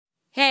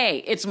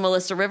Hey, it's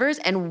Melissa Rivers,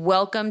 and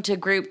welcome to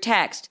Group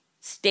Text.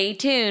 Stay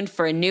tuned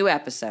for a new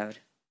episode.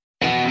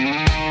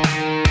 Hey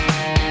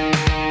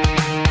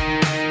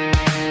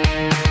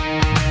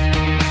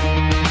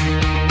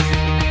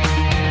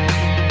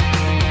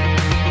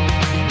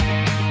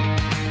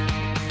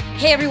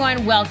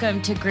everyone,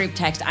 welcome to Group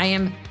Text. I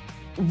am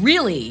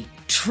really,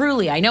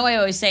 truly, I know I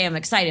always say I'm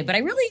excited, but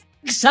I'm really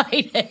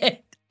excited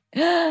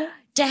to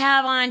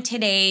have on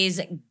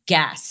today's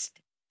guest.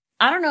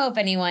 I don't know if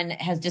anyone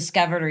has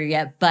discovered her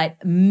yet,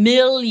 but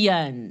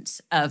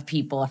millions of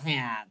people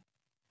have.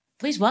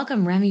 Please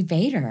welcome Remi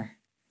Bader.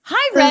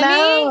 Hi, Remi.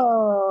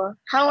 Hello.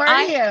 How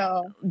are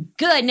you?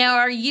 Good. Now,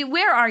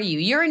 where are you?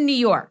 You're in New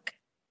York.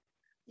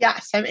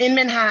 Yes, I'm in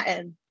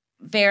Manhattan.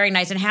 Very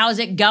nice. And how's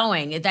it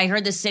going? I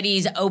heard the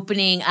city's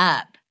opening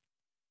up.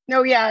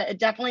 No, yeah, it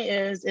definitely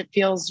is. It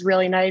feels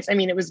really nice. I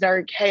mean, it was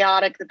very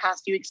chaotic the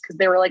past few weeks because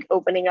they were like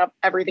opening up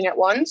everything at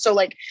once. So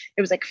like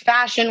it was like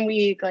fashion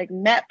week, like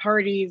Met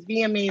parties,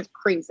 VMAs,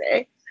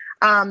 crazy.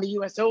 The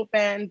US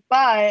Open,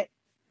 but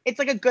it's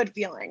like a good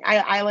feeling.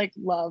 I like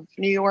love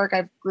New York.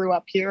 I grew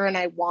up here and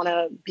I want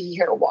to be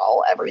here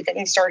while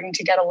everything's starting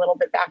to get a little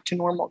bit back to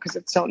normal because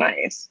it's so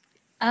nice.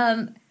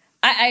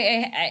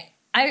 I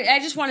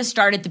just want to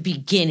start at the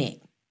beginning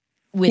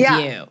with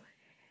you.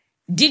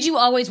 Did you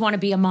always want to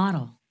be a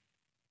model?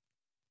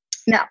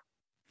 No.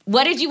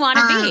 What did you want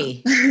to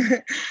be?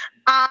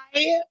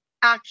 I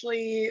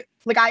actually,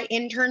 I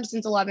interned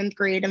since 11th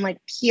grade in like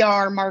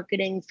PR,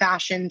 marketing,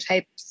 fashion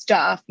type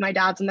stuff. My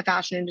dad's in the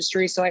fashion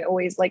industry, so I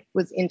always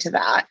was into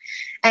that.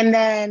 And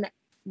then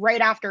right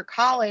after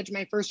college,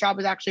 my first job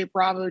was actually at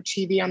Bravo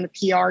TV on the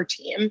PR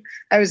team.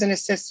 I was an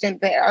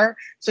assistant there.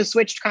 So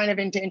switched kind of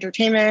into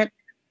entertainment.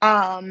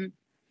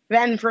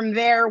 Then from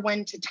there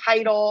went to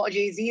Tidal,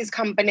 Jay-Z's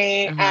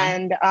company,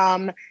 and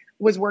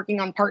was working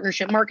on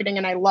partnership marketing,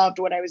 and I loved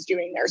what I was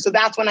doing there. So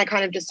that's when I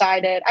kind of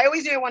decided, I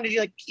always knew I wanted to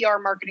do like PR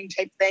marketing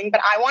type thing, but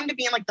I wanted to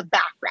be in like the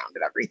background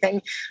of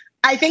everything.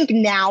 I think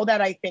now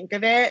that I think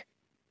of it,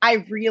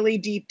 I really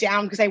deep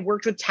down, because I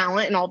worked with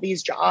talent in all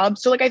these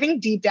jobs. So like, I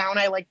think deep down,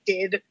 I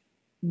did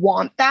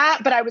want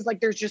that, but I was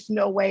like, there's just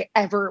no way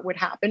ever it would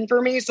happen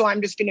for me. So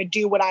I'm just going to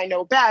do what I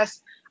know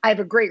best. I have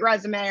a great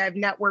resume. I've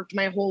networked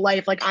my whole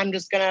life. I'm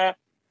just going to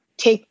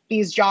take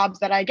these jobs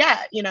that I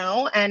get,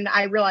 and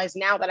I realize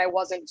now that I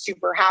wasn't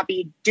super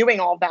happy doing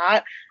all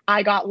that.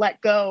 I got let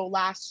go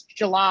last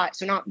July.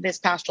 So not this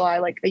past July,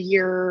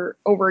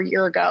 over a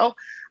year ago,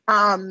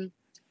 from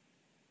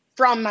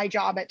my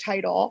job at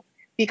Tidal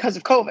because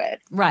of COVID.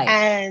 Right.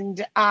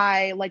 And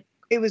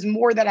it was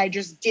more that I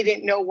just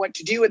didn't know what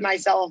to do with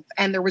myself.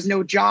 And there was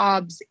no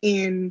jobs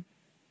in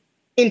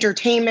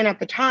entertainment at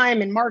the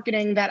time and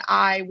marketing that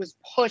I was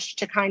pushed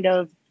to kind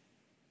of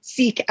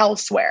seek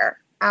elsewhere.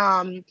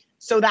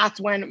 So that's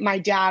when my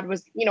dad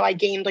was, I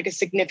gained a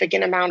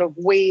significant amount of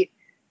weight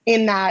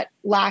in that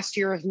last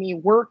year of me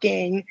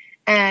working.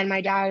 And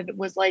my dad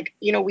was like,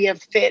 we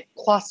have fit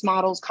plus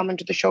models come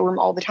into the showroom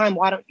all the time.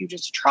 Why don't you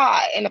just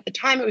try? And at the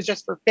time it was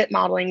just for fit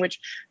modeling, which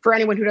for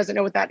anyone who doesn't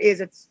know what that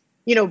is, it's,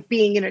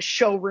 being in a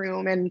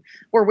showroom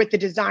or with the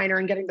designer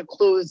and getting the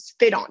clothes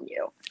fit on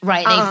you.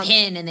 Right. They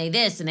pin and they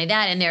this and they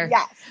that. And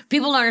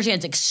people don't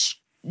understand it's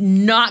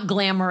not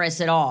glamorous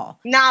at all.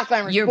 Not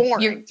glamorous.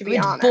 Boring, to be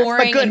honest.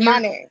 Boring, but good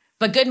money.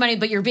 But good money,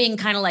 but you're being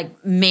kind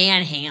of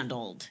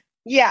manhandled.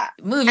 Yeah.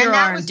 Move your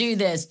arm, do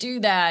this, do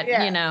that,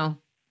 And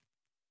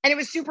it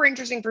was super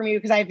interesting for me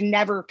because I've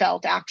never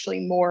felt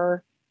actually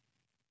more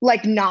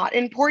not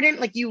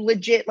important. You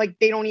legit,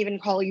 they don't even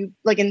call you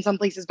in some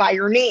places by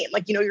your name.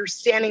 You're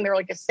standing there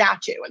like a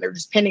statue and they're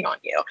just pinning on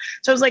you.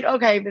 So I was like,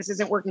 okay, this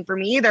isn't working for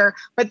me either.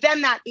 But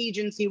then that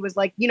agency was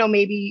like,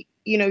 maybe,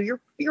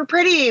 you're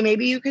pretty,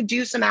 maybe you could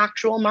do some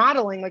actual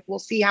modeling. We'll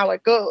see how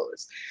it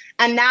goes.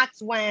 And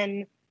that's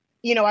when,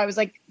 I was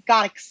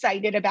got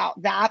excited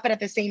about that, but at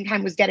the same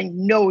time was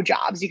getting no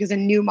jobs because a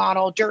new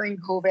model during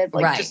COVID,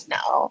 just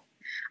no.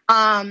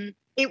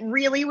 It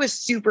really was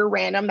super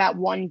random that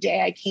one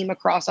day I came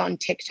across on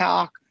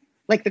TikTok,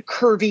 the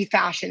curvy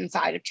fashion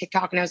side of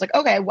TikTok. And I was like,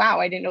 okay, wow,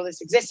 I didn't know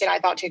this existed. I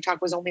thought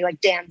TikTok was only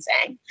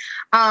dancing.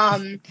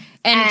 And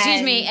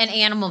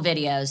animal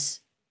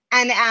videos.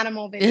 And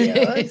animal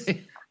videos.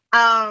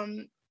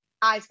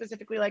 I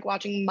specifically like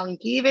watching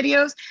monkey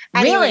videos.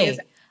 Anyways,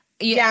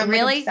 really? Yeah,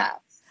 really?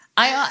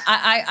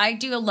 I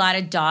do a lot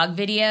of dog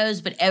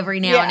videos, but every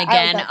now and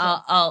again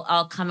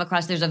I'll come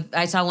across,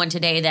 I saw one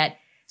today that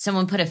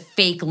someone put a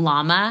fake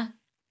llama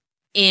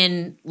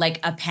in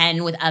a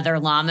pen with other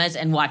llamas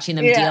and watching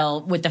them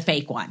deal with the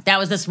fake one. That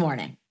was this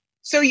morning.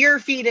 So your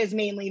feed is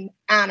mainly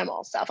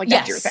animal stuff.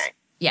 That's your thing.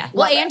 Yeah.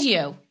 Well, and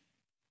you.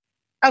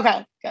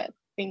 Okay, good.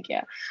 Thank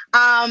you.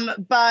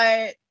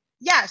 But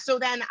yeah, so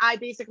then I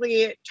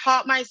basically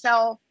taught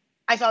myself.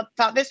 I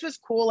thought this was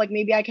cool.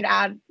 Maybe I could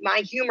add my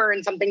humor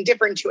and something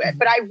different to it.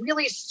 But I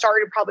really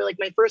started probably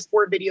my first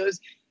 4 videos,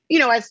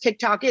 as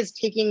TikTok is,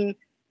 taking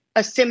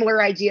a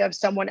similar idea of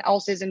someone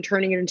else's and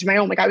turning it into my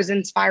own. I was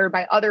inspired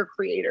by other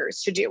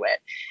creators to do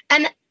it.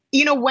 And,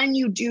 when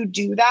you do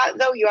that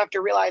though, you have to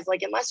realize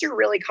unless you're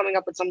really coming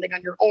up with something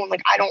on your own,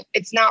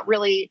 it's not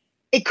really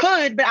It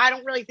could, but I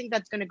don't really think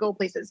that's going to go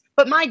places.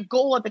 But my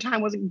goal at the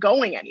time wasn't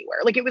going anywhere.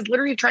 Like it was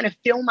literally trying to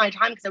fill my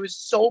time because I was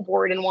so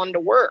bored and wanted to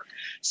work.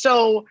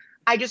 So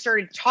I just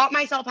taught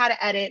myself how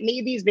to edit,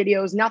 made these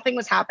videos. Nothing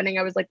was happening.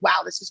 I was like,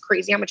 wow, this is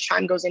crazy how much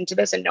time goes into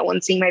this and no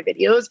one's seeing my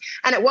videos.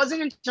 And it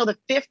wasn't until the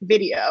 5th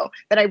video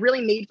that I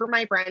really made for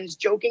my friends,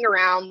 joking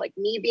around, like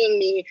me being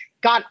me,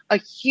 got a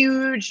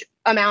huge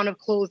amount of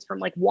clothes from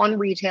like one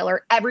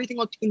retailer. Everything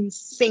looked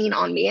insane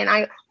on me. And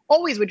I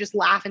always would just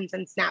laugh and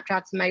send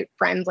Snapchats to my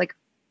friends, like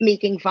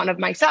making fun of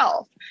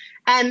myself.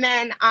 And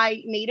then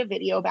I made a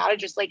video about it.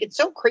 Just like, it's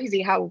so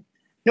crazy how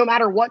no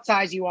matter what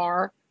size you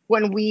are,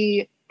 when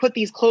we put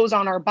these clothes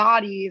on our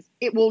bodies,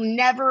 it will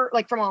never,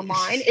 like from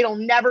online, it'll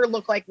never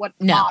look like what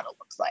the model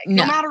looks like,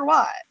 no matter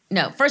what.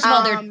 No, first of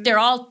all, they're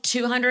all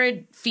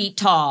 200 feet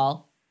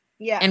tall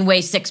and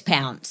weigh 6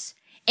 pounds.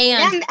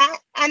 And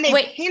they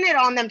pin it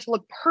on them to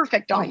look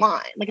perfect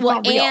online. Like it's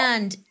not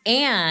real.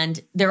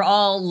 And they're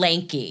all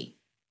lanky.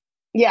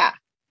 Yeah.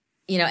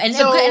 You know,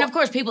 and of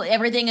course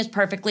everything is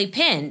perfectly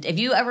pinned. If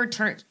you ever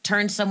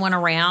turn someone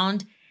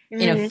around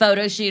in a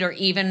photo shoot or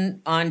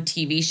even on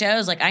TV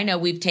shows, like I know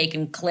we've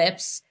taken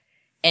clips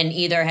and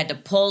either had to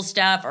pull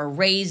stuff or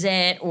raise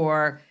it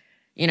or,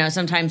 you know,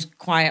 sometimes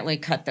quietly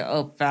cut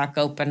the back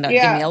open to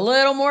give me a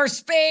little more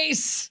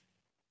space.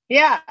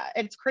 Yeah,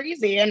 it's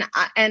crazy.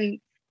 And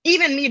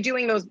even me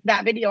doing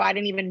that video, I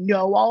didn't even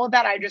know all of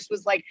that. I just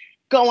was like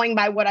going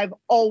by what I've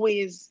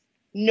always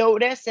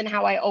noticed and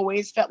how I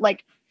always felt.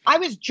 Like I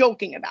was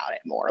joking about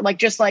it more, like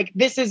just like,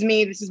 this is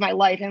me, this is my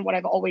life and what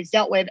I've always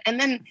dealt with. And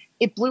then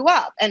it blew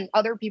up and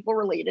other people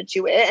related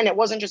to it. And it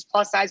wasn't just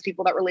plus size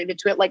people that related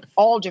to it, like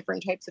all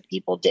different types of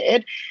people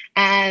did.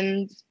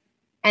 And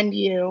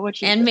you,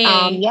 which is, and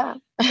me. Yeah.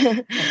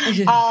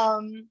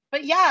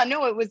 But yeah,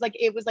 no, it was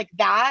like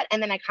that.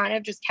 And then I kind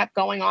of just kept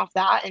going off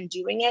that and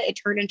doing it. It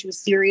turned into a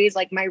series,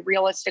 like my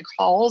realistic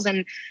hauls.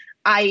 And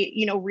I,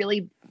 you know,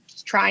 really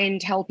try and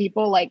tell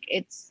people like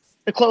it's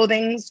the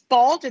clothing's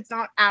fault. It's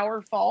not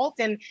our fault.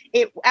 And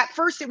at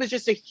first it was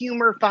just a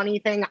humor, funny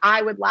thing.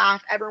 I would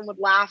laugh, everyone would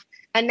laugh.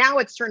 And now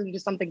it's turned into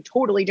something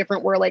totally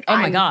different where like, oh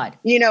my God,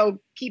 you know,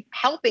 keep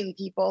helping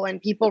people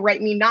and people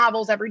write me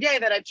novels every day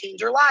that have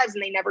changed their lives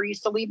and they never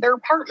used to leave their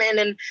apartment.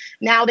 And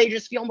now they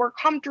just feel more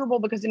comfortable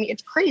because I mean,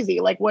 it's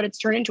crazy. Like what it's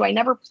turned into. I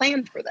never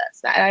planned for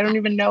this. I don't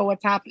even know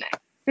what's happening.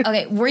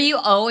 Okay. Were you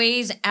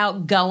always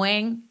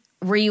outgoing?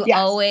 Were you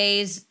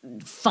always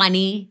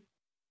funny?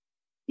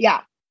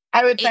 Yeah.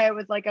 I would say I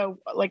was like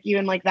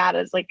even like that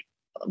as like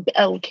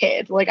a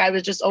kid. Like I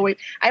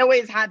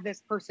always had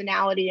this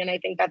personality. And I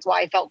think that's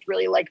why I felt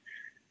really like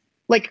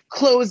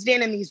closed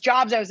in these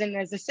jobs I was in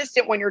as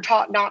assistant when you're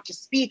taught not to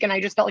speak. And I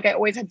just felt like I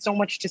always had so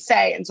much to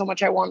say and so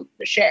much I wanted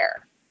to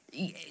share.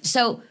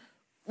 So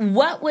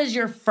what was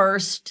your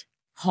first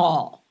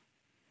haul?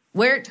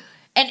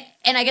 And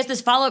I guess this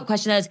follow-up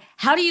question is,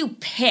 how do you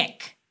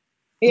pick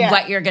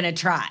what you're going to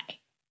try?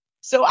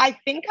 So I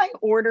think I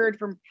ordered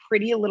from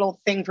Pretty Little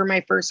Thing for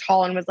my first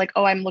haul and was like,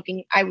 oh,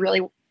 I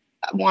really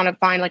want to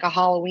find like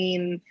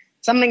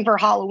something for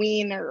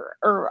Halloween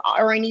or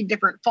I need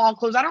different fall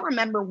clothes. I don't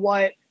remember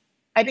what,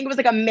 I think it was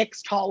like a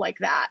mixed haul like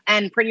that.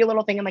 And Pretty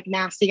Little Thing and like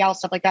Nasty Gal,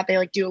 stuff like that. They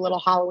like do a little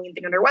Halloween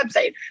thing on their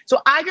website. So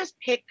I just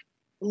pick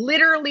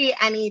literally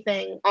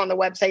anything on the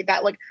website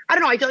that like, I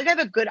don't know. I feel like I have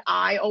a good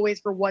eye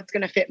always for what's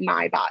going to fit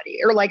my body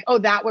or like, oh,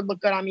 that would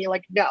look good on me.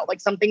 Like, no, like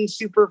something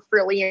super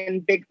frilly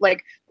and big,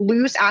 like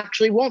loose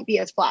actually won't be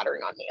as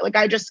flattering on me. Like,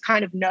 I just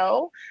kind of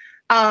know.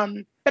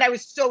 But I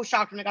was so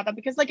shocked when I got that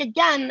because like,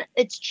 again,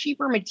 it's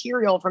cheaper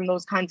material from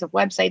those kinds of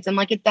websites. And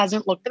like, it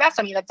doesn't look the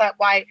best. I mean, that's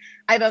why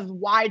I have a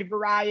wide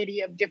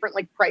variety of different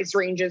like price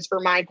ranges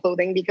for my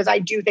clothing, because I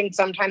do think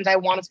sometimes I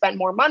want to spend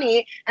more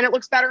money and it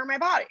looks better on my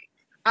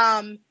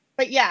body.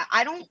 But yeah,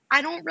 I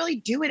don't really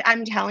do it.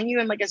 I'm telling you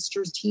in like a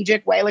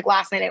strategic way. Like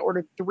last night I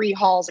ordered 3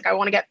 hauls. Like I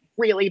want to get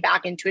really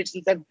back into it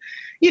since I've,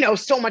 you know,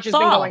 so much has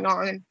been going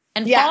on.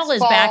 And fall is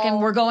back and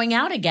we're going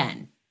out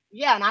again.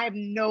 Yeah. And I have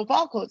no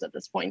fall clothes at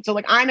this point. So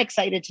like, I'm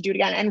excited to do it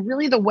again. And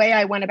really the way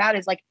I went about it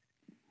is like,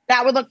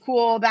 that would look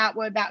cool. That,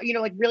 you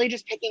know, like really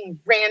just picking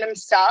random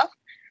stuff.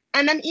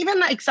 And then even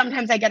like,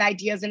 sometimes I get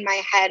ideas in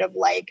my head of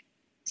like,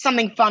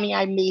 something funny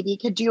I maybe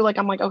could do. Like,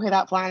 I'm like, okay,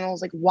 that flannel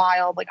is like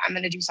wild. Like I'm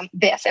going to do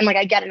this. And like,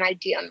 I get an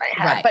idea in my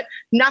head, but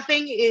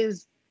nothing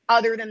is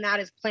other than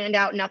that is planned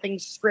out.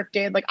 Nothing's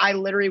scripted. Like I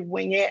literally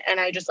wing it. And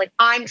I just like,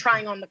 I'm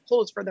trying on the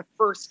clothes for the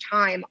first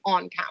time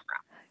on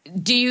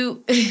camera. Do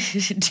you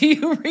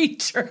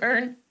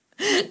return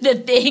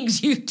the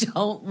things you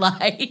don't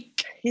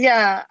like?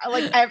 Yeah.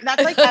 Like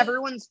that's like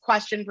everyone's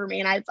question for me.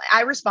 And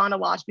I respond to a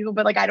lot of people,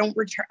 but like, I don't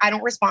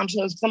respond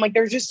to those because I'm like,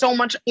 there's just so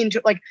much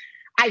into like,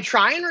 I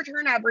try and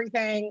return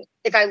everything.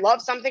 If I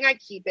love something, I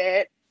keep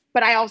it.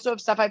 But I also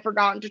have stuff I've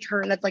forgotten to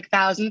turn that's like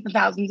thousands and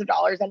thousands of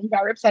dollars that I'm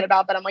very upset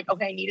about that I'm like,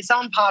 okay, I need to sell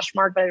on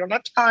Poshmark, but I don't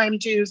have time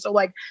to. So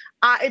like,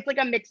 it's like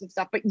a mix of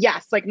stuff. But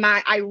yes, like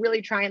I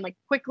really try and like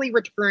quickly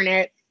return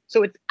it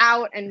So it's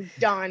out and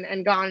done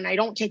and gone. And I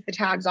don't take the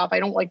tags off. I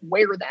don't like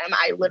wear them.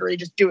 I literally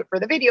just do it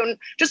for the video. And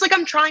just like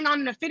I'm trying on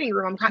in a fitting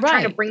room, I'm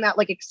trying to bring that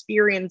like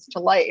experience to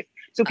life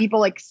so people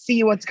like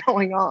see what's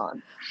going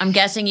on. I'm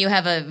guessing you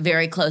have a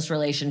very close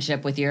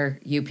relationship with your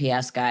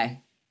UPS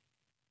guy.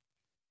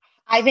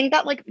 I think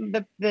that like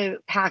the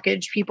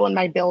package people in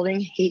my building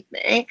hate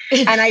me.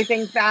 And I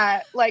think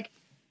that like,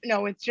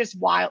 no, it's just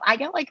wild. I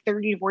get like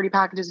 30 to 40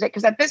 packages a day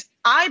because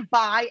I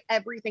buy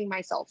everything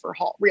myself for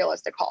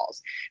realistic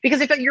hauls.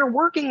 Because if you're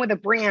working with a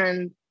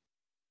brand,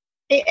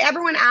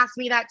 everyone asks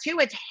me that too.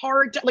 It's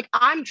hard to like,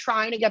 I'm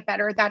trying to get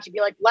better at that, to be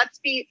like,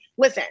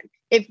 listen,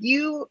 if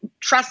you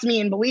trust me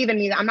and believe in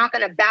me, I'm not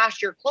going to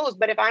bash your clothes.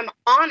 But if I'm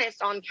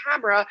honest on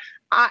camera,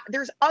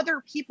 there's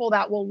other people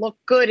that will look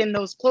good in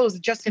those clothes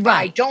just if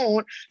I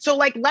don't. So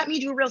like, let me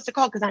do a realistic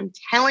haul because I'm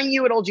telling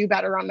you, it'll do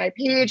better on my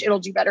page. It'll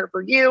do better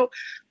for you.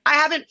 I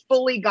haven't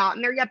fully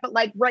gotten there yet, but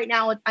like right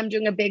now I'm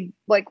doing a big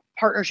like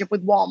partnership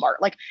with Walmart.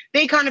 Like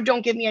they kind of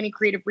don't give me any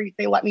creative brief.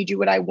 They let me do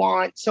what I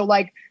want. So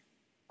like,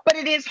 but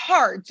it is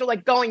hard. So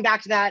like going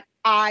back to that,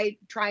 I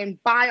try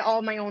and buy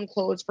all my own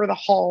clothes for the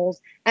hauls.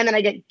 And then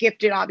I get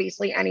gifted,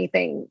 obviously,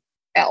 anything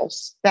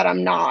else that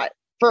I'm not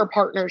for a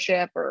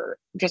partnership or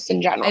just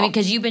in general. I mean,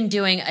 because you've been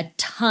doing a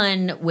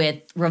ton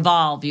with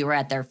Revolve. You were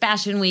at their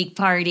Fashion Week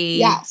party.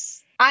 Yes.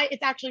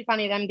 It's actually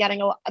funny that I'm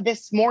getting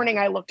this morning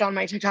I looked on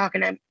my TikTok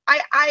and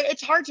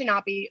it's hard to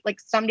not be like,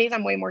 some days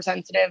I'm way more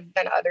sensitive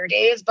than other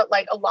days, but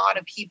like a lot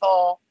of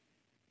people,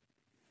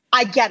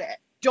 I get it,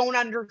 don't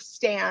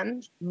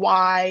understand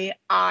why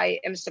I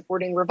am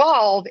supporting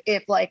Revolve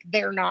if like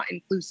they're not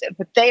inclusive,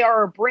 but they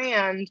are a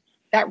brand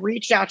that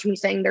reached out to me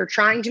saying they're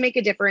trying to make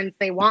a difference.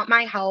 They want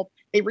my help.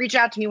 They reached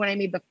out to me when I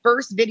made the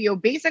first video,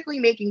 basically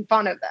making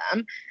fun of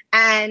them.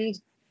 And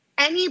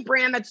any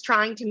brand that's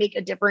trying to make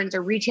a difference,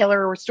 a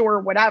retailer or store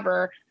or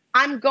whatever,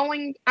 I'm not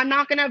going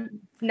to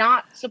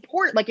not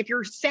support. Like if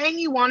you're saying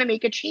you want to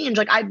make a change,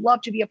 like I'd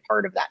love to be a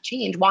part of that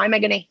change. Why am I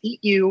going to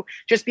hate you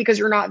just because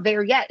you're not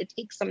there yet? It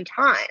takes some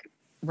time.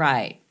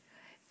 Right.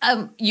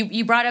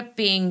 You brought up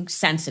being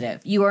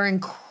sensitive. You are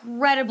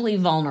incredibly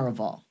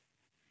vulnerable.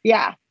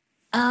 Yeah.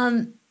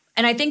 And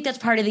I think that's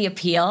part of the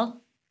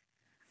appeal.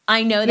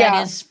 I know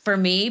that is for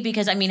me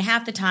because I mean,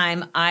 half the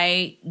time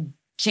I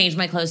change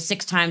my clothes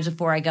 6 times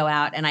before I go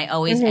out and I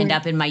always end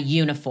up in my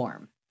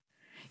uniform.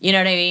 You know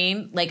what I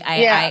mean? Like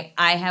I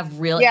have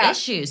real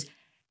issues.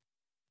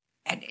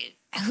 And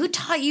who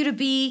taught you to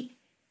be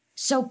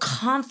so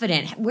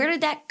confident? Where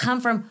did that come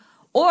from?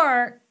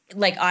 Or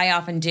like I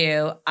often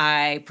do,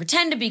 I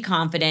pretend to be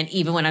confident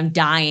even when I'm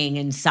dying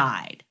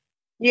inside.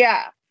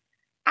 Yeah.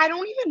 I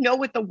don't even know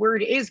what the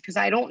word is because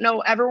I don't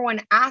know.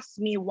 Everyone asks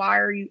me,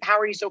 how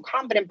are you so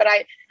confident? But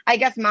I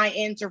guess my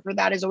answer for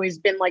that has always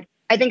been like,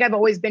 I think I've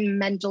always been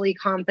mentally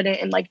confident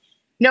and like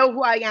know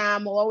who I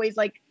am. Will always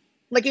like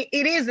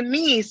it is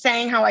me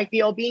saying how I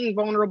feel, being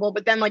vulnerable.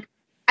 But then like,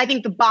 I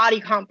think the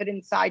body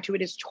confidence side to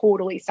it is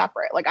totally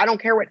separate. Like, I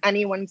don't care what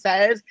anyone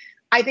says.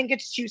 I think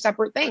it's 2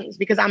 separate things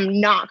because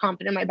I'm not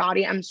confident in my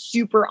body. I'm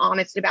super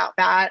honest about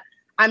that.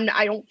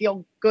 I don't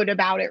feel good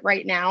about it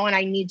right now. And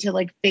I need to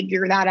like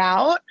figure that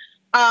out.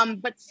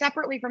 But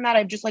separately from that,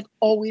 I've just like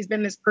always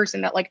been this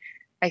person that like,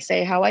 I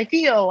say how I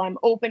feel. I'm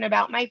open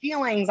about my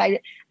feelings.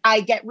 I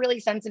get really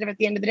sensitive at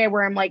the end of the day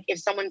where I'm like, if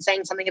someone's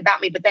saying something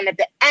about me, but then at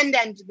the end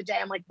of the day,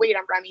 I'm like, wait,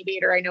 I'm Remi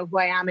Bader. I know who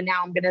I am. And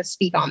now I'm going to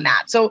speak on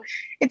that. So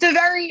it's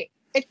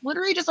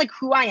literally just like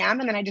who I am.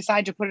 And then I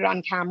decide to put it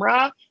on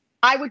camera.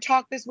 I would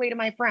talk this way to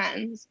my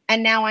friends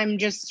and now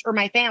or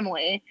my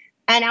family.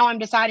 And now I'm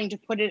deciding to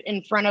put it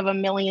in front of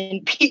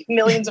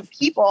millions of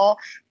people.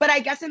 But I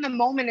guess in the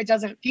moment, it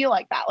doesn't feel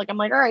like that. Like, I'm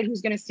like, all right,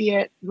 who's going to see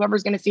it?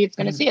 Whoever's going to see it's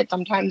going to see it.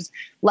 Sometimes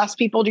less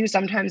people do.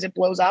 Sometimes it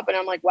blows up. And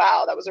I'm like,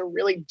 wow, that was a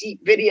really deep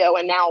video.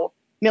 And now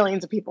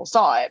millions of people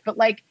saw it. But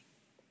like,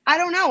 I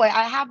don't know. I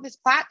have this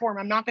platform.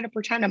 I'm not going to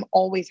pretend I'm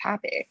always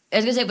happy. I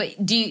was going to say,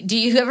 but do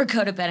you ever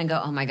go to bed and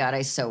go, oh my God,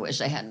 I so wish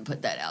I hadn't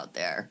put that out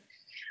there?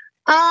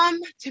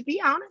 To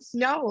be honest,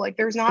 no, like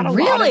there's not a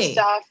really? lot of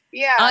stuff.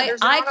 Yeah. I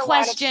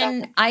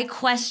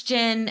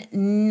question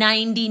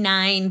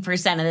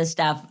 99% of the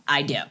stuff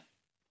I do.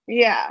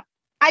 Yeah.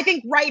 I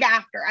think right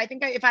after,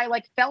 if I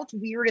like felt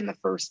weird in the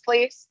first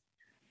place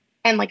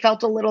and like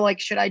felt a little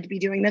like, should I be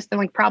doing this? Then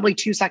like probably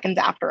 2 seconds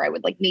after I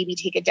would like maybe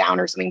take it down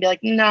or something, be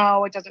like,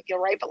 no, it doesn't feel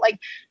right. But like,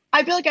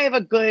 I feel like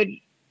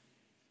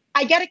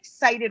I get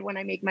excited when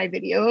I make my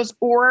videos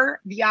or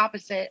the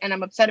opposite. And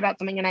I'm upset about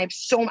something. And I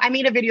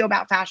made a video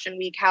about Fashion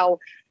Week, how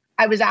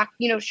I was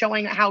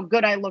showing how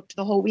good I looked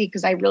the whole week.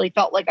 Cause I really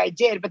felt like I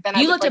did, but then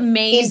you looked like,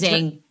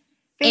 amazing.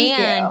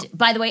 Thank you.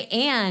 By the way,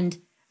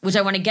 which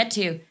I want to get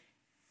to,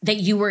 that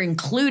you were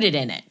included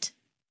in it.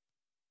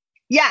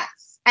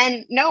 Yes.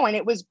 And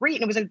it was great.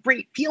 And it was a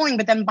great feeling.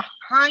 But then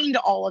behind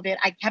all of it,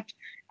 I kept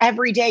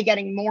every day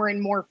getting more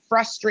and more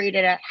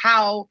frustrated at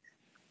how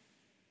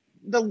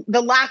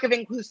the lack of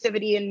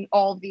inclusivity in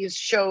all of these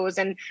shows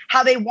and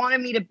how they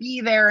wanted me to be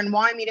there and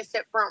wanted me to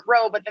sit front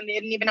row, but then they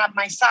didn't even have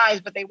my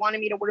size, but they wanted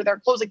me to wear their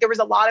clothes. Like there was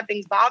a lot of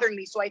things bothering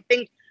me. So I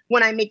think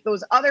when I make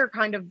those other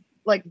kind of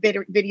like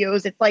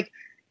videos, it's like,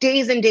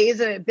 days and days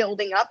of it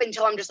building up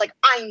until I'm just like,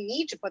 I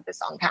need to put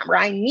this on camera.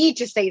 I need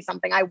to say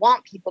something. I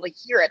want people to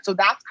hear it. So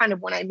that's kind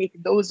of when I make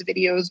those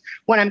videos,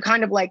 when I'm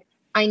kind of like,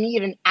 I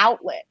need an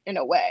outlet in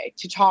a way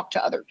to talk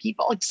to other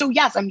people. Like, so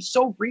yes, I'm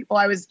so grateful.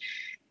 I was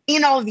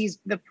in all of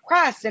the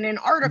press and in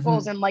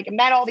articles and like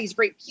met all these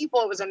great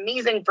people. It was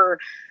amazing for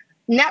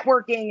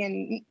networking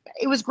and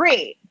it was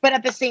great. But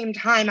at the same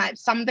time,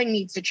 something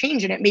needs to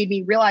change. And it made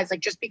me realize,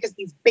 like, just because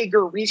these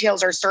bigger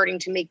retailers are starting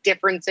to make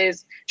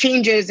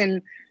changes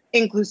and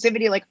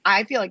inclusivity, like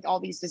I feel like all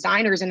these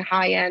designers and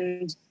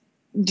high-end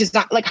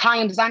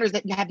designers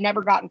that have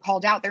never gotten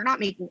called out, they're not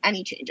making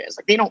any changes.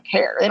 Like they don't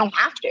care. They don't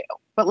have to.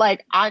 But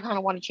like, I kind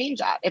of want to change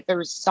that if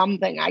there's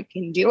something I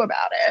can do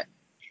about it.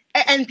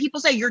 And people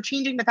say, you're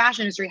changing the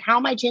fashion industry. How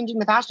am I changing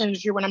the fashion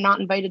industry when I'm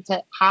not invited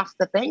to half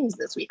the things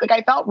this week? Like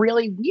I felt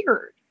really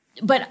weird.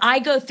 But I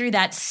go through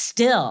that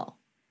still.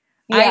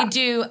 Yeah. I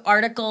do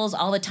articles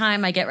all the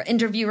time. I get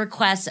interview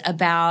requests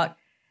about,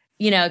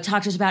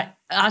 talk to us about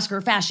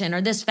Oscar fashion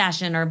or this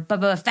fashion or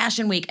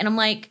fashion week. And I'm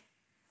like,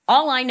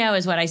 all I know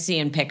is what I see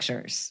in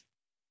pictures.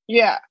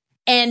 Yeah.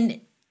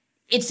 And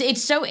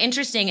it's so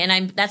interesting.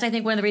 And that's, I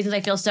think, one of the reasons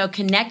I feel so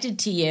connected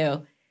to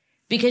you,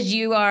 because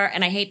you are,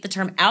 and I hate the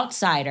term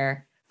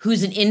outsider,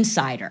 who's an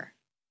insider.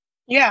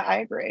 Yeah, I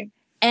agree.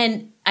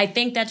 And I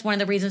think that's one of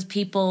the reasons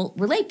people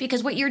relate,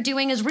 because what you're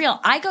doing is real.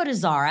 I go to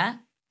Zara.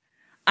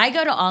 I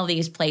go to all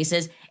these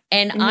places,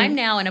 and I'm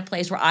now in a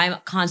place where I'm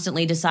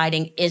constantly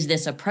deciding, is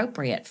this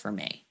appropriate for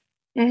me?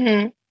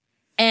 Mm-hmm.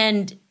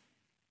 And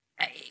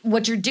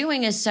what you're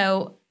doing is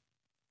so,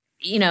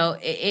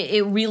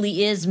 it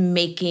really is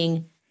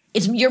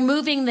you're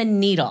moving the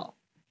needle.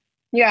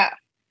 Yeah.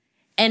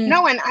 And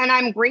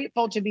I'm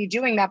grateful to be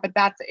doing that, but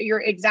you're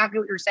exactly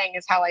what you're saying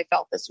is how I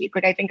felt this week.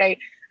 Like, I think I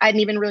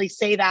didn't even really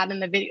say that in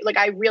the video. Like,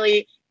 I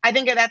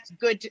think that's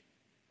good.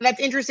 That's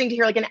interesting to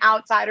hear, like an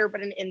outsider,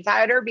 but an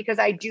insider, because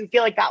I do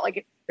feel like that,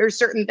 like there's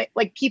certain things,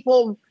 like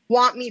people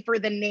want me for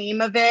the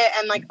name of it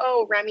and like,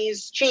 oh,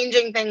 Remi's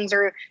changing things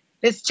or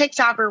this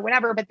TikTok or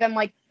whatever. But then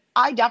like,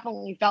 I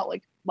definitely felt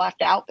like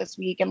left out this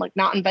week and like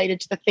not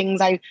invited to the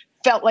things I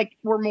felt like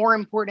were more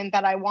important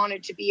that I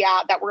wanted to be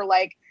at, that were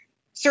like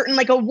certain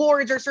like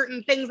awards or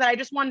certain things that I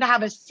just wanted to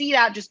have a seat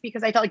at, just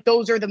because I felt like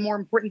those are the more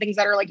important things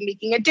that are like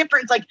making a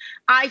difference. Like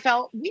I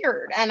felt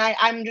weird. And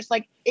I'm just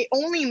like, it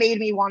only made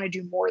me want to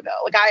do more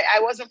though. Like I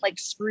wasn't like,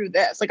 screw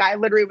this. Like I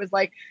literally was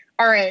like,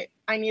 all right,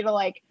 I need to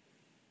like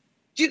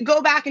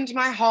go back into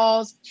my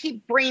halls,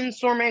 keep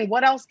brainstorming.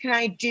 What else can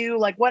I do?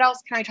 Like, what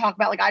else can I talk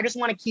about? Like, I just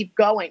want to keep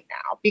going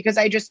now, because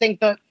I just think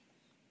that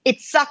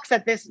it sucks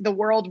that the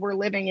world we're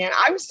living in.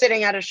 I was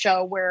sitting at a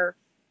show where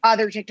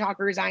other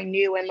TikTokers I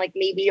knew, and like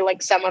maybe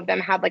like some of them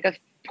had like a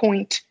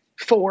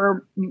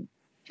 0.4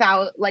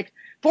 thousand, like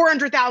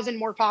 400,000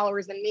 more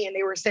followers than me, and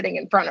they were sitting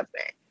in front of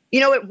me.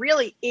 It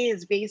really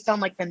is based on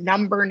like the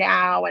number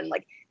now, and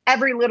like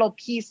every little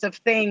piece of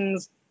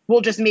things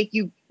will just make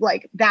you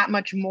like that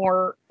much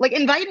more like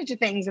invited to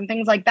things and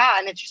things like that.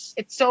 And it's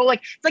so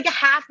like, it's like a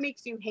half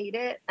makes you hate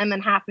it and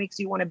then half makes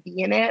you want to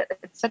be in it.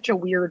 It's such a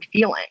weird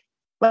feeling.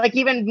 Like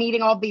even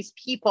meeting all these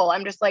people,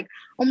 I'm just like,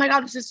 oh my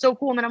God, this is so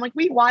cool. And then I'm like,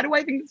 wait, why do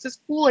I think this is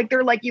cool? Like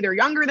they're like either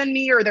younger than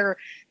me, or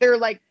they're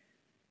like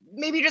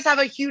maybe just have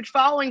a huge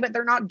following, but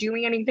they're not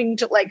doing anything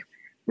to like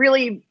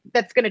really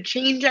that's going to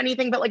change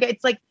anything. But like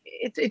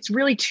it's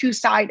really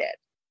two-sided,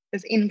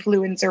 this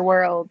influencer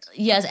world.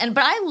 Yes.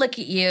 But I look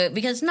at you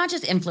because it's not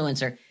just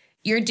influencer.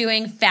 You're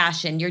doing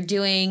fashion. You're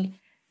doing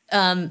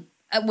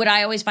what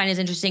I always find is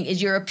interesting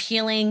is you're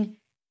appealing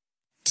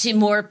to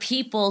more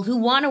people who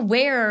want to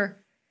wear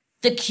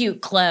the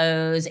cute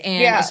clothes,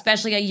 and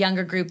especially a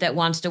younger group that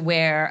wants to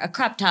wear a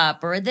crop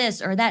top or this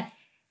or that.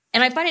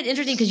 And I find it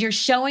interesting because you're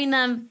showing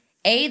them,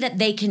 A, that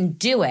they can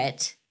do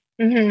it,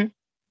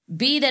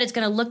 B, that it's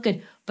going to look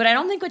good. But I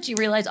don't think what you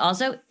realize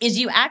also is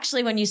you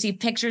actually, when you see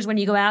pictures, when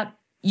you go out,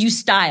 you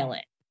style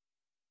it.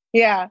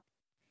 Yeah.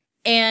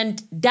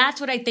 And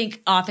that's what I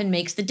think often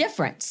makes the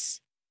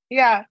difference.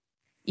 Yeah.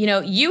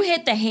 You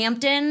hit the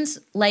Hamptons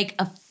like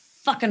a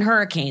fucking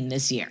hurricane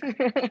this year.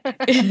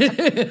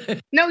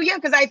 No, yeah,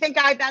 because I think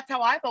that's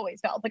how I've always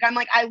felt. Like I'm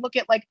like, I look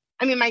at like,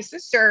 I mean, my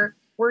sister,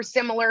 we're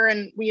similar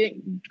and we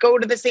go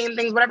to the same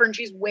things, whatever, and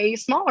she's way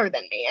smaller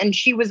than me. And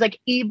she was like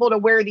able to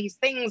wear these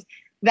things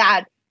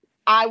that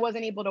I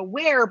wasn't able to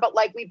wear, but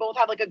like we both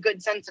have like a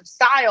good sense of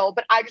style,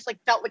 but I just like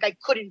felt like I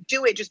couldn't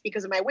do it just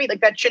because of my weight.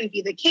 Like that shouldn't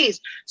be the case.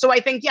 So I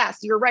think, yes,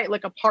 you're right.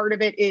 Like a part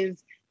of it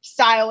is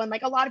style. And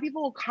like a lot of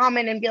people will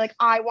comment and be like,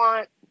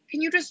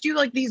 can you just do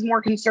like these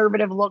more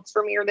conservative looks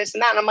for me or this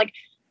and that? And I'm like,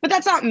 but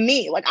that's not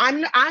me. Like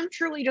I'm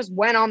truly just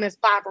went on this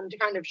platform to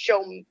kind of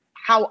show me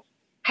how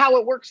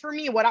it works for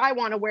me, what I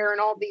want to wear and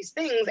all these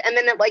things. And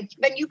then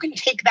then you can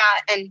take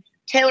that and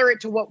tailor it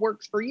to what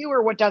works for you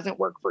or what doesn't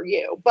work for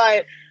you.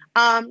 But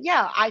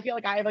I feel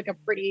like I have like a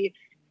pretty,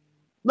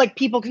 like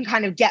people can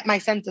kind of get my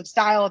sense of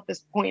style at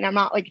this point. I'm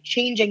not like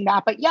changing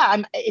that, but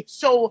yeah,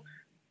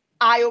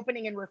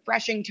 eye-opening and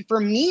refreshing for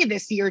me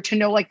this year to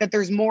know like that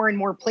there's more and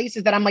more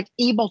places that I'm like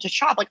able to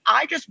shop. Like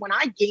when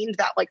I gained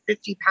that like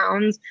 50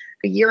 pounds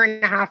a year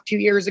and a half, 2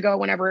 years ago,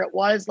 whenever it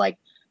was, like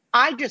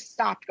I just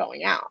stopped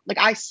going out. Like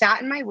I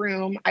sat in my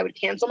room, I would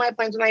cancel my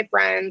plans with my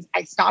friends.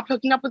 I stopped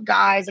hooking up with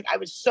guys. Like I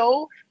was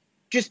so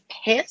just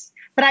pissed,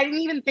 but I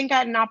didn't even think I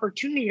had an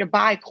opportunity to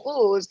buy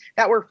clothes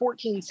that were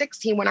 14,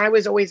 16 when I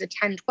was always a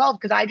 10, 12,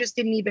 because I just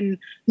didn't even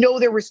know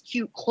there was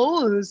cute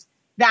clothes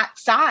that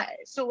size.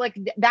 So like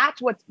that's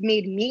what's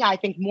made me, I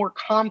think, more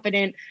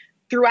confident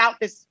throughout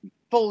this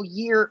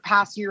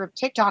past year of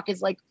TikTok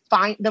is like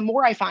the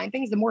more I find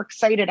things, the more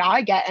excited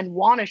I get and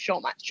want to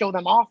show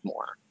them off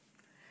more.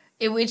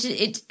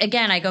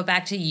 Again, I go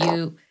back to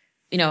you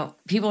know,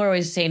 people are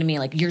always saying to me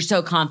like, you're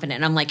so confident.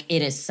 And I'm like,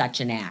 it is such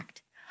an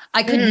act.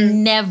 I could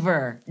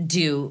never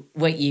do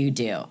what you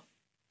do.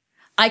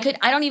 I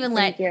don't even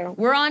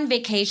we're on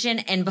vacation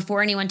and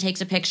before anyone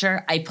takes a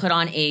picture, I put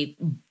on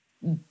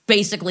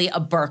basically a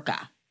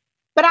burqa.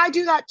 But I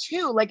do that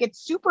too. Like it's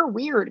super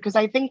weird because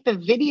I think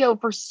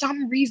for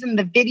some reason,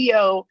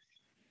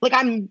 like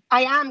I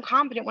am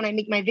confident when I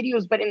make my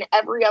videos, but in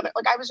every other,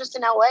 like I was just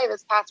in LA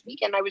this past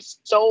weekend. I was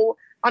so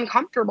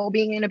uncomfortable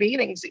being in a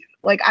bathing suit.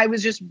 Like I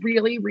was just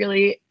really,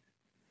 really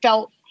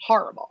felt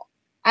horrible.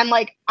 And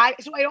like,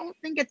 so I don't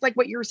think it's like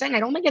what you were saying.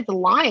 I don't think it's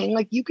lying.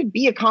 Like you could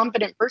be a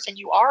confident person.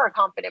 You are a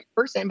confident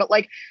person, but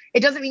like, it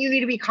doesn't mean you need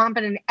to be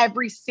confident in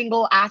every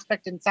single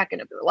aspect and second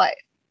of your life.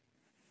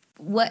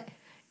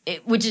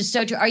 Which is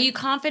so true. Are you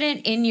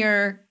confident in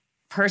your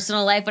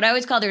personal life? What I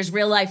always call there's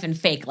real life and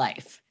fake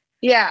life.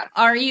 Yeah.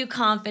 Are you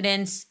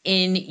confident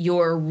in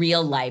your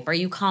real life? Are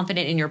you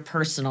confident in your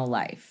personal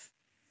life?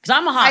 Because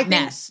I'm a hot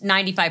mess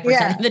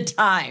 95% of the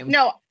time.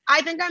 No,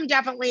 I think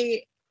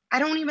I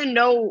don't even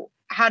know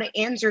how to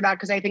answer that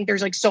because I think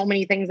there's like so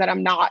many things that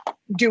I'm not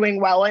doing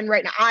well in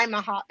right now. I'm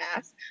a hot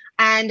mess.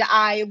 And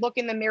I look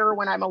in the mirror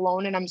when I'm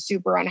alone and I'm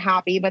super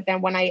unhappy. But then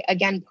when I,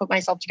 again, put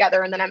myself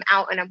together and then I'm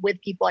out and I'm with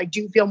people, I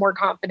do feel more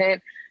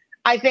confident.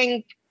 I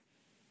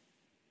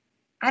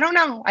don't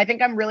know. I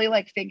think I'm really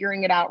like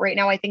figuring it out right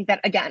now. I think that,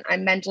 again,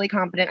 I'm mentally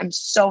confident. I'm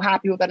so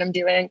happy with what I'm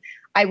doing.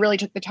 I really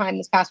took the time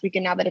this past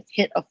weekend now that it's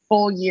hit a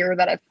full year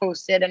that I've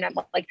posted and I'm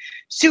like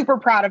super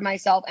proud of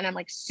myself and I'm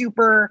like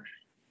super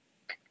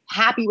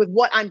happy with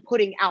what I'm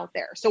putting out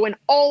there. So in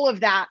all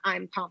of that,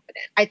 I'm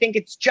confident. I think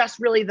it's just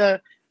really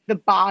the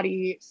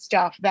body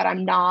stuff that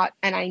I'm not,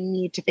 and I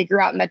need to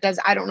figure out. And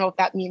I don't know if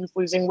that means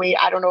losing weight.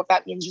 I don't know if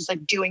that means just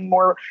like doing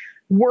more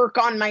work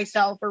on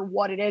myself or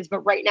what it is.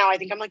 But right now I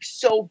think I'm like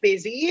so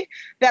busy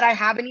that I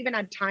haven't even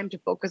had time to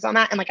focus on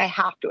that. And like, I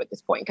have to at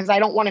this point, because I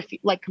don't want to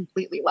like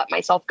completely let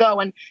myself go.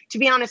 And to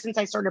be honest, since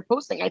I started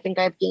posting, I think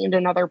I've gained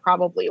another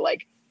probably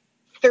like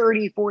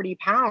 30, 40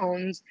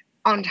 pounds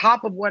on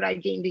top of what I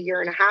gained a year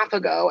and a half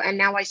ago. And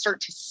now I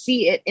start to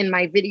see it in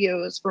my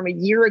videos from a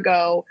year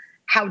ago,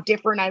 how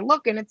different I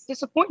look, and it's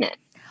disappointing.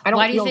 I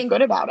don't feel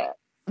good about it.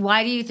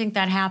 Why do you think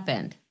that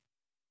happened?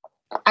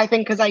 I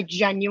think because I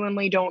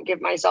genuinely don't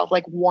give myself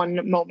like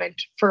one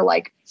moment for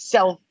like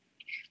self-care.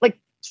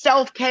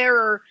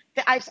 Or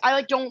I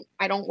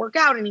don't work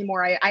out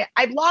anymore.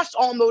 I've lost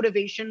all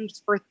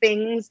motivations for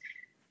things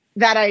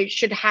that I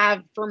should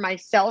have for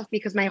myself,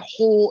 because my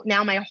whole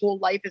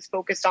life is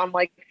focused on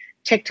like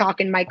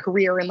TikTok and my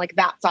career and like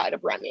that side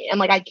of Remi. And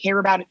like, I care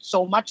about it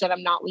so much that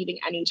I'm not leaving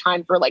any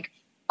time for like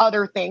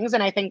other things.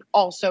 And I think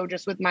also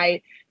just with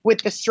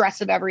the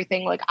stress of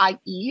everything, like I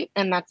eat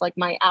and that's like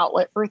my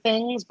outlet for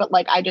things. But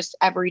like, I just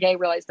every day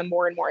realize the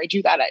more and more I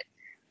do that,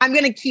 I'm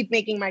going to keep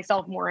making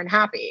myself more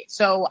unhappy.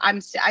 So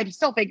I'm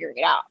still figuring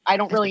it out. I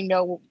don't really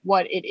know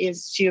what it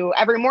is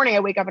every morning I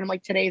wake up and I'm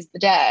like, today's the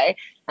day.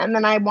 And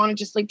then I wanted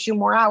to sleep 2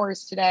 more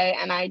hours today.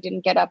 And I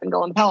didn't get up and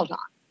go on the Peloton,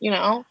 you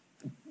know?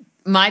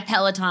 My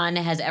Peloton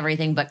has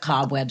everything but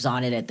cobwebs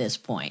on it at this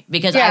point,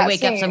 because I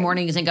wake up some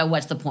mornings and go,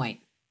 what's the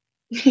point?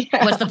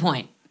 Yeah. What's the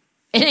point?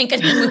 It ain't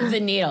going to move the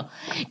needle.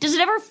 Does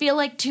it ever feel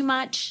like too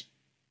much?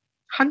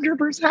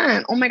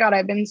 100%. Oh my God.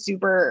 I've been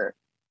super,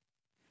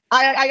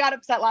 I got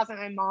upset last night.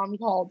 My mom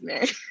called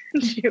me.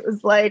 She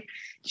was like,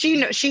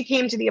 she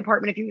came to the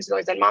apartment a few weeks ago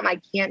and said, Mom, I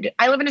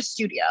live in a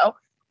studio.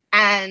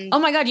 And oh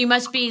my God, you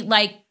must be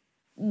like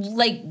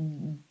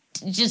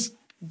just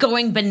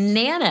going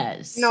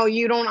bananas. No,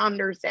 you don't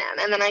understand.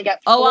 And then I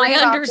get, I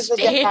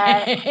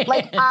understand.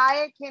 Like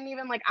I can't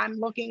even, like, I'm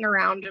looking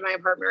around in my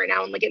apartment right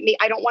now and like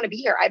I don't want to be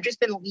here. I've just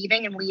been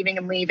leaving and leaving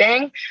and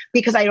leaving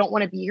because I don't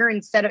want to be here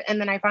and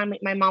then I finally,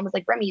 my mom was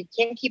like, Remi, you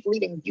can't keep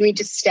leaving. You need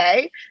to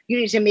stay. You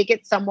need to make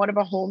it somewhat of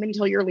a home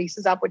until your lease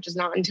is up, which is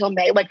not until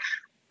May. Like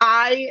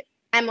I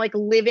am like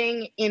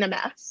living in a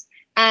mess.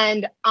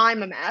 And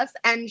I'm a mess.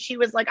 And she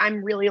was like,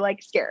 I'm really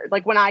like scared.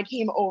 Like when I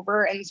came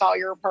over and saw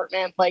your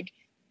apartment, like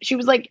she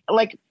was like,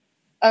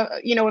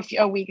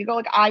 a week ago,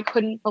 like I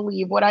couldn't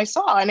believe what I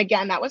saw. And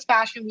again, that was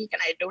fashion week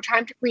and I had no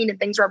time to clean and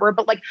things were,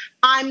 but like,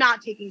 I'm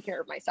not taking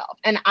care of myself.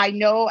 And I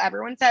know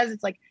everyone says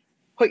it's like,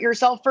 put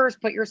yourself first,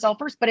 but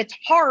it's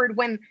hard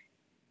when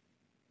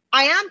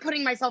I am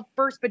putting myself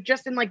first, but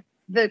just in like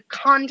the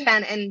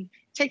content and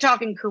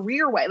TikTok and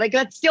career way. Like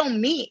that's still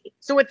me.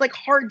 So it's like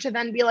hard to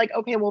then be like,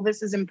 okay, well,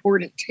 this is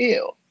important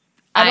too.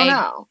 I don't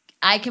know.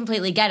 I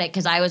completely get it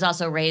because I was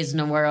also raised in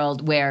a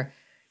world where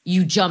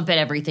you jump at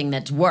everything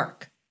that's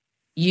work.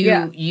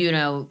 You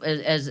know,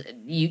 as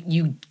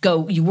you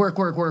go, you work,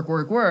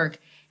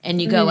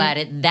 and you go at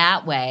it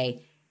that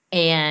way.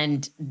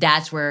 And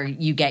that's where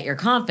you get your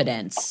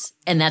confidence.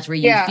 And that's where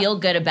you feel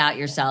good about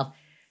yourself.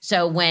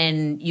 So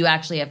when you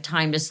actually have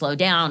time to slow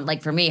down,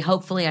 like for me,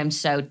 hopefully I'm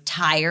so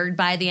tired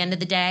by the end of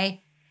the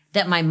day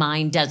that my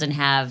mind doesn't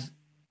have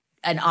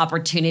an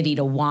opportunity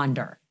to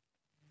wander.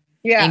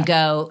 And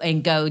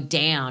go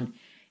down.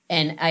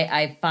 And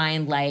I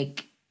find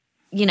like,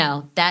 you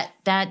know,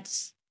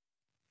 that's,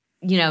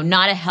 you know,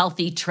 not a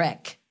healthy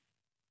trick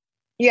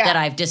that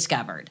I've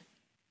discovered.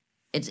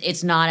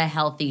 It's not a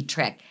healthy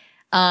trick.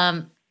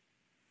 I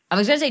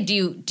was going to say,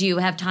 do you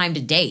have time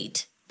to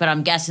date? But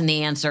I'm guessing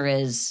the answer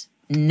is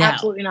no.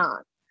 Absolutely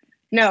not.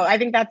 No, I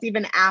think that's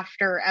even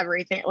after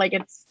everything. Like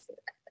it's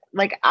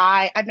like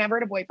I've never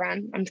had a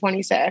boyfriend. I'm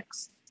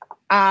 26.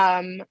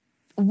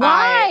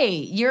 Why?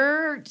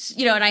 You're,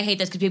 you know, and I hate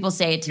this because people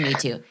say it to me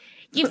too.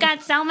 You've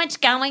got so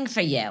much going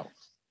for you.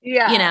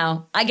 Yeah. You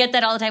know, I get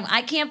that all the time.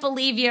 I can't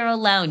believe you're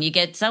alone. You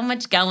get so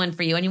much going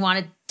for you and you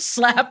want to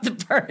slap the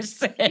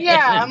person.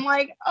 Yeah. I'm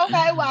like,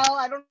 okay, well,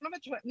 I don't know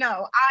much.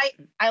 No,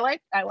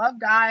 I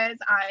love guys.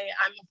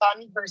 I'm a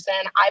fun person.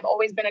 I've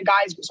always been a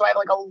guy's, so I have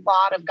like a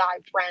lot of guy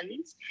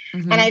friends.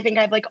 And I think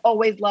I've like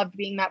always loved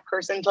being that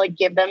person to like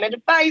give them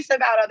advice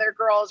about other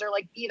girls or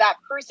like be that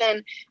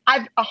person.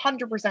 I've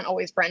 100%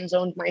 always friend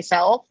zoned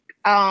myself.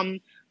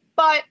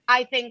 But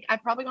I think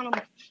I've probably gone on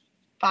like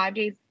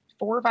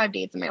 4 or 5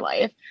 dates in my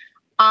life.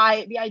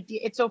 The idea,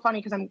 it's so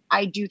funny because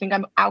I do think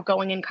I'm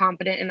outgoing and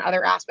confident in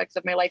other aspects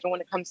of my life. And when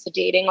it comes to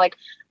dating, like,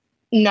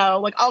 no,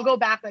 like I'll go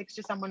back like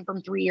to someone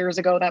from 3 years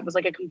ago that was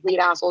like a complete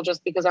asshole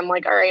just because I'm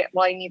like, all right,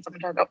 well, I need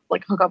someone to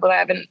hook up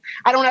with. And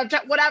I don't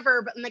have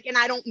whatever, but like, and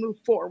I don't move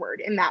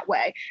forward in that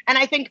way. And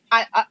I think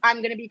I'm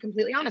going to be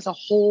completely honest, a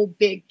whole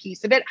big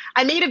piece of it.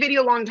 I made a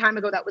video a long time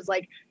ago that was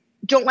like,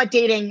 don't let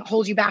dating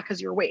hold you back because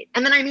of your weight.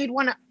 And then I made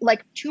one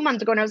like 2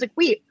 months ago and I was like,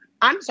 wait,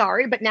 I'm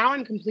sorry, but now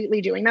I'm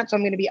completely doing that. So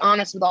I'm going to be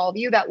honest with all of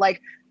you that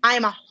like, I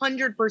am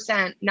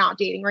 100% not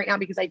dating right now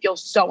because I feel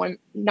so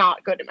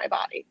not good in my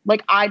body.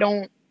 Like, I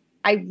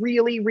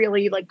really,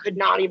 really like could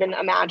not even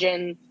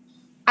imagine.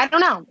 I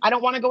don't know. I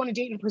don't want to go on a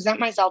date and present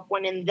myself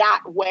when in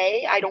that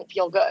way, I don't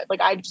feel good.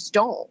 Like, I just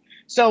don't.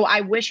 So I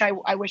wish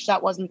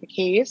that wasn't the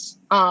case.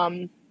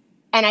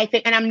 And I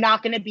think, and I'm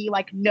not going to be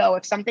like, no,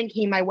 if something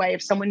came my way,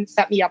 if someone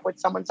set me up with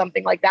someone,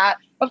 something like that,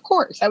 of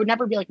course, I would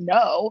never be like,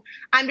 no.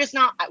 I'm just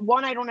not,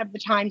 one, I don't have the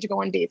time to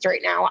go on dates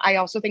right now. I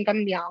also think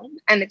I'm young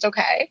and it's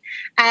okay.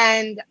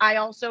 And I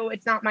also,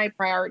 it's not my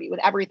priority with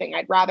everything.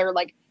 I'd rather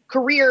like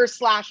career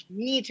 /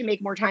 need to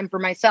make more time for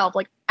myself.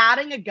 Like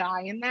adding a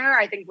guy in there,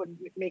 I think would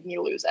make me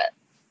lose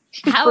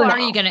it. How are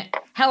you going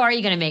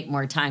to make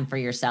more time for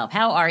yourself?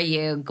 How are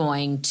you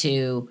going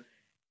to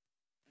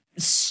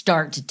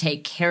start to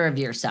take care of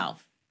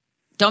yourself?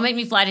 Don't make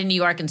me fly to New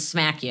York and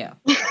smack you.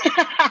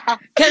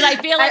 Because I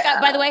feel like,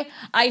 by the way,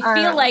 I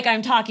feel like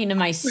I'm talking to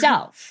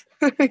myself.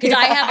 Because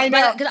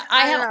I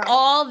have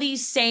all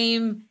these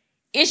same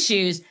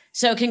issues.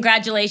 So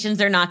congratulations,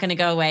 they're not going to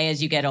go away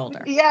as you get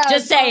older. Yeah,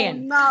 just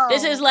saying. No.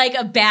 This is like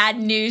a bad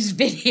news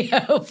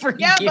video for you.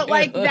 Yeah, but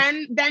like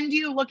then do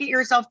you look at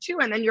yourself too,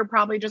 and then you're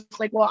probably just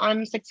like, well,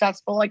 I'm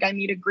successful. Like I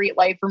need a great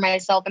life for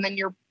myself, and then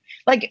you're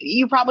like,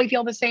 you probably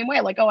feel the same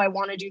way. Like, oh, I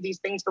want to do these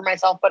things for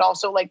myself, but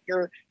also like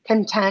you're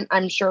content,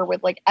 I'm sure,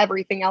 with like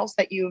everything else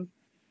that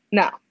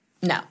No.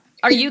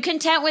 Are you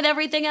content with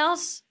everything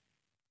else?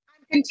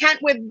 I'm content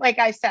with, like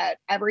I said,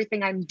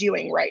 everything I'm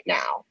doing right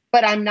now,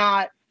 but I'm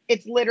not,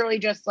 it's literally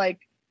just like,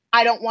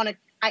 I don't want to,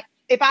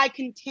 if I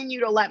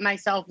continue to let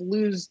myself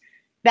lose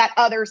that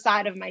other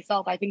side of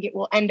myself, I think it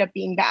will end up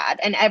being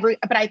bad.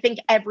 But I think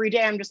every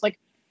day I'm just like,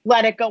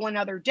 let it go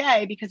another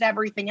day because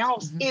everything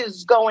else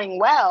is going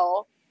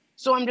well.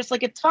 So I'm just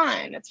like, it's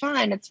fine.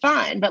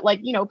 But like,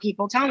 you know,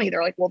 people tell me,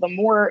 they're like, well, the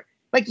more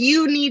like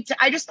you need to,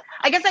 I guess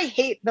I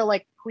hate the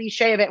like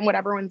cliche of it and what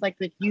everyone's like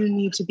you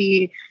need to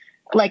be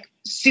like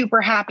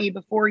super happy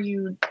before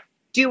you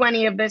do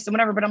any of this and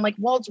whatever. But I'm like,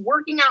 well, it's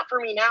working out for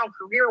me now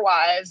career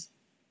wise.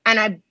 And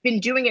I've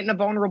been doing it in a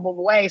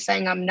vulnerable way,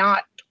 saying I'm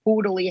not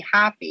totally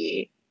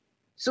happy.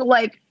 So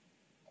like,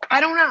 I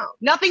don't know.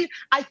 Nothing.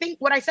 I think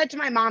what I said to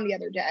my mom the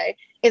other day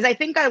is I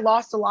think I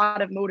lost a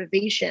lot of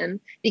motivation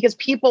because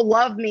people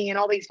love me and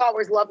all these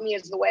followers love me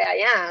as the way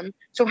I am.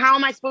 So how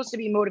am I supposed to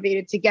be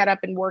motivated to get up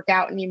and work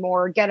out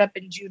anymore, get up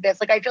and do this?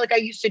 Like, I feel like I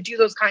used to do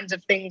those kinds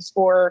of things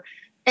for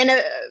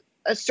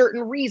a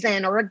certain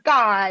reason or a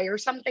guy or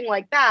something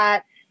like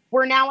that,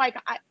 where now like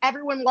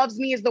everyone loves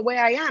me as the way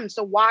I am.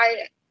 So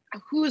why, I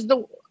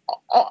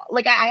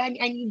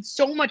need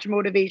so much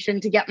motivation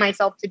to get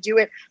myself to do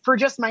it for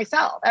just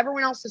myself.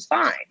 Everyone else is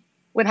fine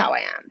with how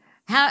I am.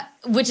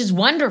 Which is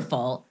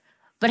wonderful.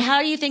 But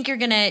how do you think you're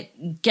going to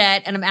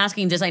get, and I'm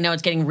asking this, I know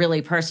it's getting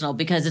really personal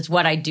because it's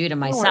what I do to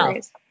myself.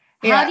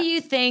 Yeah. How do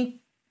you think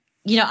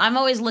I'm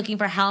always looking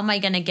for how am I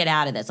going to get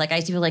out of this? Like I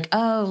used to be like,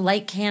 oh,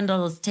 light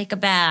candles, take a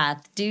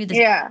bath, do this.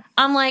 Yeah.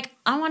 I'm like,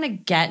 I want to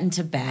get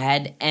into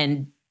bed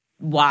and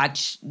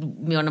watch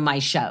one of my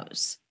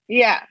shows.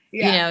 Yeah.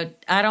 Yeah.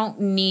 I don't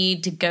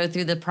need to go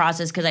through the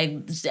process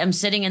because I'm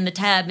sitting in the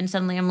tub and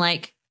suddenly I'm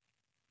like,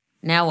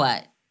 now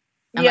what?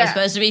 Am I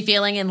supposed to be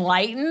feeling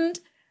enlightened?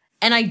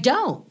 And I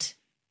don't.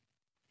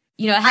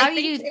 How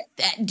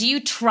do you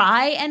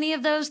try any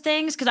of those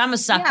things? Because I'm a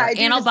sucker,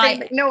 and I'll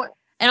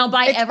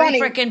buy every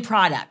freaking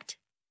product.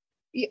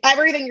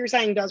 Everything you're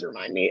saying does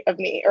remind me of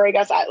me, or I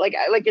guess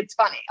it's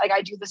funny. Like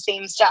I do the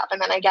same stuff,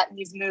 and then I get in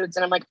these moods,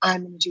 and I'm like,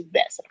 I'm going to do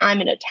this. And I'm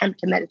going to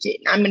attempt to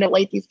meditate, and I'm going to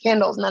light these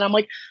candles, and then I'm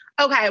like,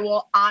 okay,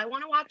 well, I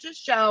want to watch this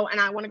show,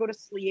 and I want to go to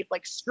sleep.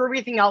 Like screw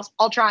everything else.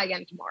 I'll try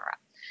again tomorrow.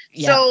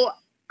 Yeah. So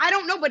I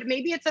don't know, but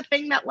maybe it's a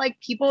thing that like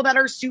people that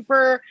are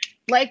super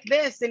like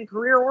this and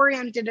career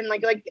oriented and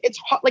like it's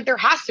like there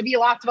has to be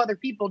lots of other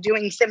people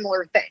doing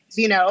similar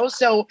things,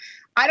 So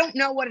I don't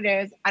know what it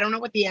is. I don't know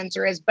what the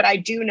answer is, but I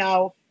do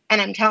know,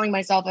 and I'm telling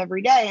myself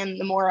every day. And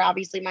the more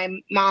obviously my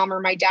mom or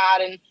my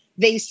dad and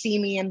they see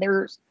me and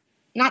they're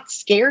not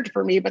scared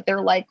for me, but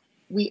they're like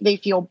they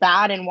feel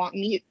bad and want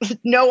me.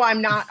 No,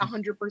 I'm not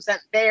 100%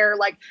 there.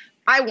 Like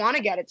I want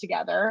to get it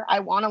together.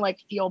 I want to like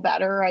feel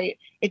better.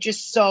 It's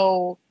just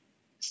so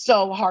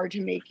hard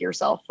to make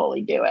yourself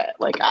fully do it.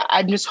 Like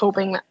I'm just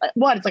hoping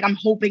it's like I'm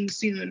hoping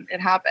soon it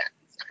happens.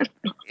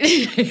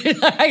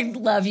 I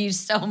love you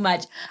so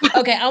much.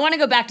 Okay, I want to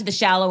go back to the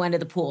shallow end of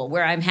the pool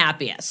where I'm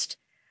happiest.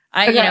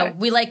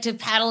 We like to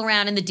paddle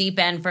around in the deep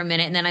end for a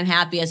minute, and then I'm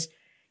happiest,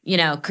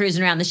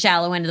 cruising around the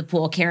shallow end of the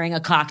pool carrying a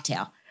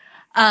cocktail.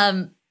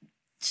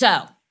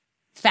 So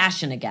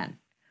fashion again.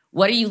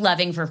 What are you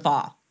loving for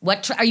fall?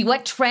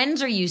 What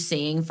trends are you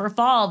seeing for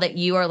fall that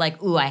you are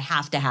like, ooh, I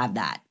have to have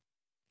that?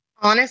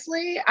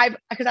 Honestly,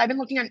 because I've been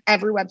looking on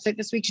every website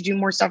this week to do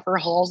more stuff for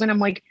hauls, and I'm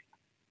like,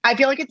 I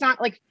feel like it's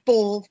not like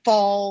full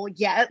fall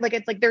yet. Like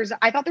it's like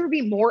I thought there would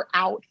be more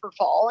out for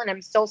fall, and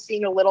I'm still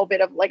seeing a little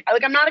bit of like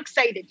I'm not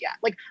excited yet.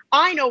 Like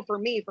I know for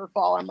me for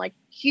fall, I'm like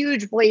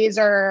huge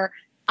blazer.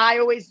 I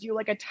always do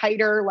like a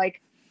tighter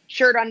like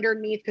shirt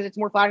underneath because it's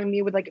more flattering to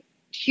me with like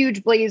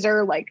huge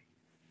blazer, like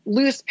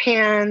loose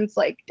pants,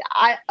 like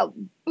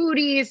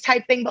booties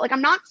type thing. But like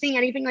I'm not seeing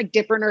anything like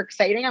different or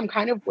exciting. I'm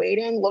kind of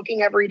waiting,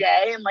 looking every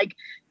day, and like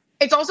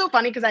it's also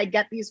funny because I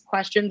get these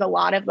questions a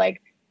lot of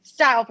like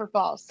style for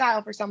fall,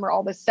 style for summer,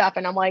 all this stuff.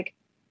 And I'm like,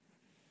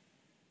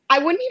 I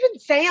wouldn't even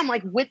say I'm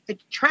like with the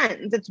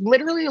trends. It's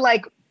literally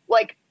like,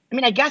 I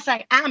mean, I guess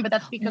I am, but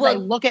that's because I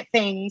look at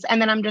things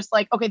and then I'm just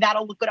like, okay,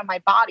 that'll look good on my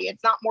body.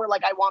 It's not more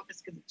like I want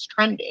this because it's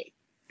trendy.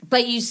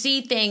 But you see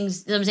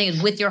things, what I'm saying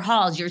is with your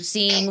hauls, you're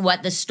seeing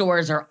what the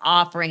stores are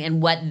offering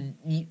and what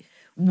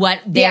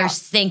they're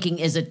thinking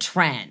is a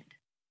trend.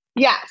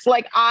 Yes.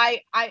 Like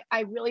I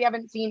really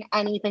haven't seen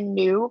anything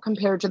new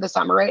compared to the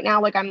summer right now.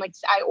 Like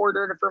I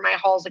ordered for my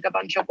hauls, like a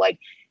bunch of like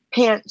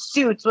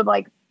suits with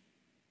like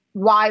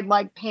wide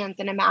leg pants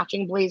and a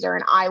matching blazer.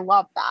 And I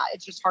love that.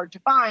 It's just hard to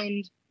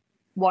find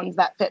ones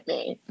that fit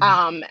me.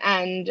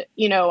 And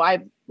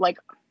I've like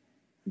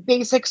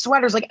basic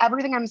sweaters, like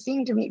everything I'm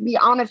seeing, to be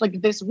honest,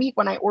 like this week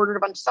when I ordered a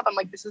bunch of stuff, I'm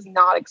like, this is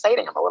not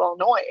exciting. I'm a little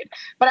annoyed,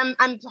 but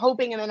I'm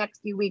hoping in the next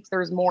few weeks,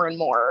 there's more and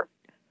more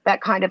that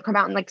kind of come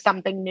out and like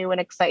something new and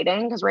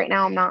exciting. Cause right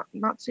now I'm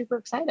not super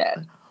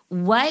excited.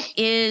 What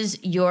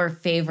is your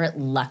favorite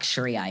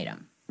luxury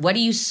item? What do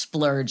you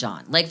splurge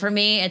on? Like for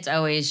me, it's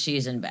always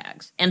shoes and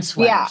bags and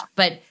sweaters,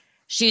 but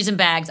shoes and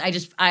bags. I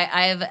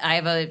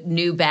have a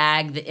new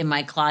bag in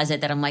my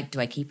closet that I'm like, do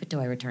I keep it? Do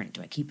I return it?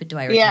 Do I keep it? Do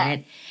I return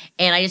it?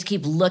 And I just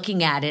keep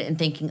looking at it and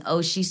thinking,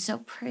 oh, she's so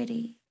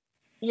pretty.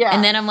 Yeah.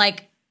 And then I'm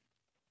like,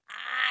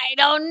 I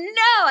don't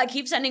know. I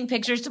keep sending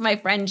pictures to my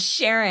friend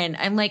Sharon.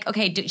 I'm like,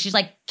 okay, she's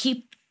like,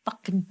 keep the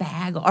fucking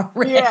bag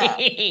already.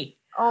 Yeah.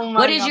 Oh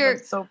my God,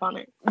 that's so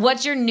funny.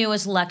 What's your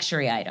newest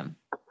luxury item?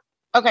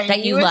 Okay.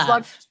 That you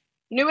love?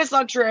 Newest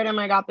luxury item.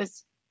 I got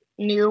this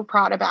new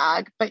Prada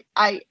bag, but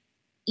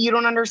you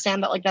don't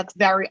understand that. Like that's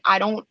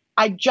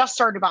I just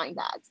started buying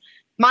bags.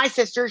 My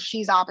sister,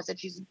 she's opposite.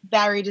 She's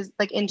very just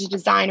like into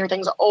designer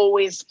things,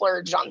 always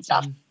splurged on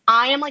stuff.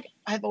 I am like,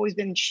 I've always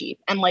been cheap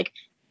and like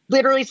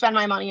literally spend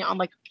my money on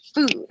like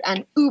food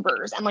and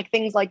Ubers and like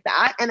things like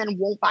that. And then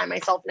won't buy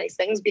myself nice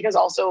things because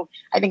also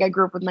I think I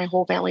grew up with my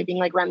whole family being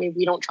like, Remi,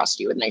 we don't trust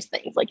you with nice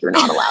things. Like you're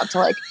not allowed to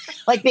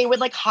like they would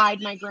like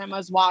hide my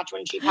grandma's watch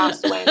when she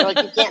passed away. And they're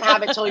like, you can't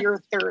have it till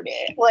you're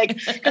 30. Like,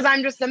 cause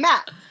I'm just a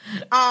mess.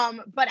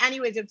 But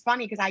anyways, it's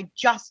funny because I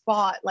just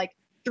bought like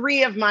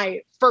 3 of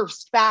my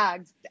first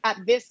bags at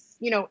this,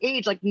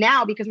 age, like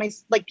now, because my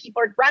like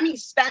people are Remi,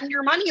 spend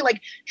your money,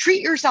 like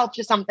treat yourself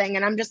to something.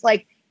 And I'm just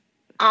like,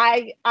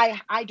 I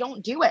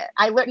don't do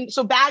it.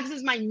 So bags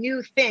is my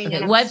new thing.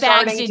 Okay, what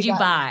bags did you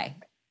buy?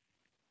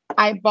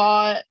 I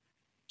bought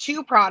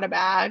 2 Prada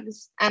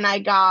bags and I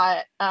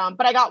got,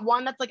 but I got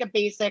one that's like a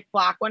basic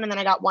black one. And then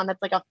I got one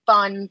that's like a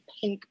fun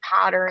pink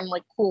pattern,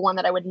 like cool one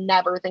that I would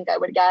never think I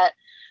would get.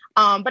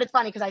 But it's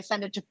funny because I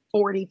send it to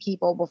 40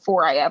 people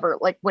before I ever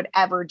would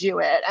ever do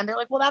it. And they're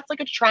like, well, that's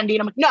like a trendy.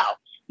 And I'm like,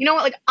 you know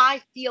what, like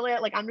I feel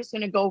it, like I'm just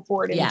gonna go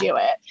for it and do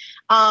it.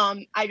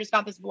 I just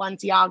got this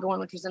Balenciaga one,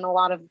 which was in a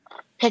lot of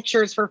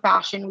pictures for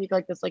Fashion Week,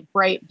 like this like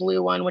bright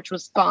blue one, which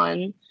was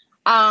fun.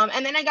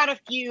 And then I got a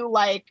few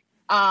like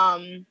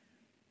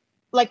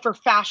for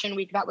Fashion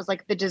Week that was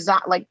like the design,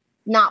 like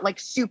not like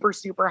super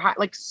high,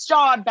 like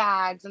stud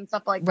bags and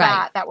stuff like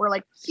that were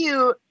like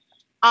cute.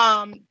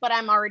 But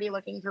I'm already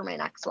looking for my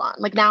next one.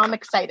 Like now I'm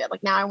excited.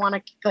 Like now I want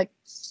to like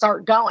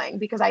start going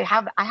because I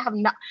have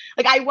not,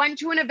 like I went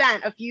to an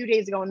event a few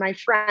days ago and my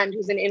friend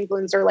who's an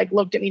influencer like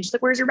looked at me, she's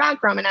like, where's your bag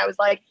from? And I was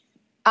like,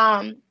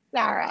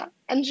 Sarah.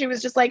 And she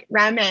was just like,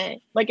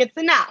 Remi, like it's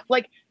enough.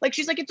 Like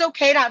she's like, it's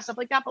okay to have stuff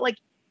like that, but like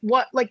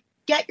what, like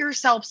get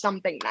yourself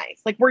something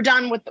nice. Like we're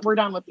done with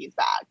these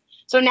bags.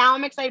 So now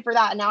I'm excited for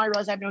that. And now I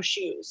realize I have no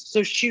shoes.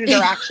 So shoes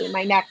are actually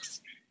my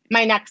next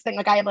thing.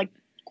 Like I have like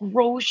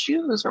gross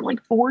shoes from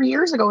like 4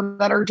 years ago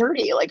that are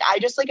dirty. Like I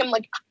just like, I'm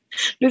like,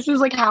 this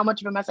is like how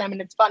much of a mess I am. And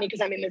it's funny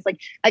because I'm in this like,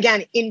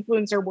 again,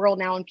 influencer world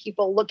now and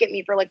people look at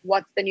me for like,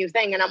 what's the new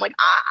thing? And I'm like,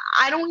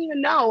 I don't even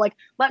know. Like,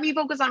 let me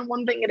focus on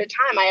one thing at a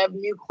time. I have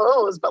new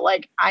clothes, but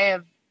like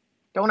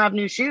don't have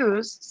new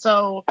shoes.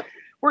 So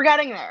we're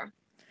getting there.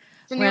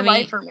 It's a new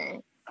life for me.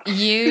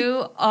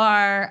 You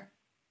are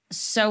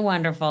so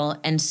wonderful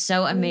and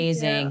so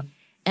amazing.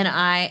 And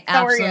I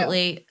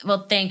absolutely,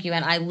 well, thank you.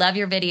 And I love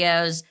your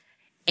videos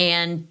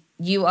and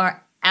you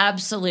are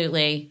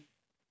absolutely,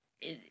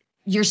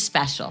 you're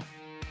special.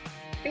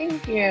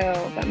 Thank you.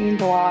 That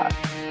means a lot.